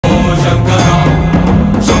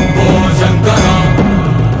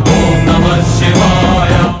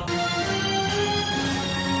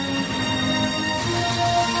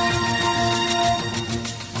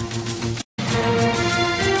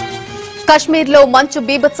కశ్మీర్ లో మంచు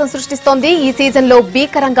బీభత్సం సృష్టిస్తోంది. ఈ సీజన్ లో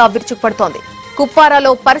భీకరంగా విరుచుకుపడుతోంది.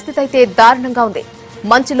 కుప్వారాలో పరిస్థితి అయితే దారుణంగా ఉంది.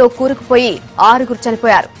 మంచులో కూరుకుపోయి 6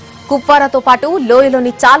 చనిపోయారు. కుప్వారాతో పాటు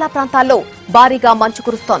లోయలోని చాలా ప్రాంతాల్లో భారీగా మంచు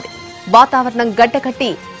కురుస్తోంది. వాతావరణం గడ్డకట్టి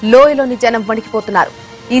లోయలోని జనం వణికిపోతున్నారు.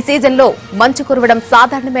 ఈ సీజన్ లో మంచు కురవడం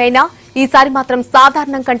సాధారణమే అయినా ఈసారి మాత్రం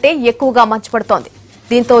సాధారణం కంటే ఎక్కువగా మంచు పడుతోంది.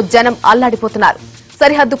 దీంతో జనం అల్లాడిపోతున్నారు.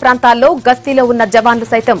 సరిహద్దు ప్రాంతాల్లో గస్తీలో ఉన్న జవాన్లు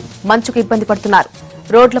సైతం మంచుకు ఇబ్బంది పడుతున్నారు.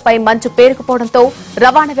 రోడ్లపై మంచు పేరుకుపోవడంతో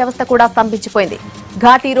రవాణా వ్యవస్థ కూడా స్తంభించిపోయింది.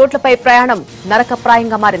 ఘాటీ రోడ్లపై ప్రయాణం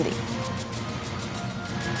నరకప్రాయంగా మారింది.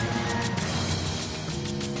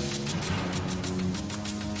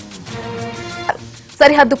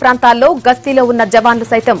 సరిహద్దు ప్రాంతాల్లో గస్తీలో ఉన్న జవాన్లు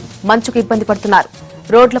సైతం మంచుకు ఇబ్బంది పడుతున్నారు.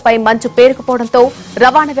 రోడ్లపై మంచు పేరుకుపోవడంతో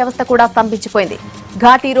రవాణా వ్యవస్థ కూడా స్తంభించిపోయింది.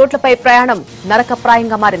 ఘాటీ రోడ్లపై ప్రయాణం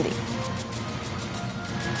నరకప్రాయంగా మారింది.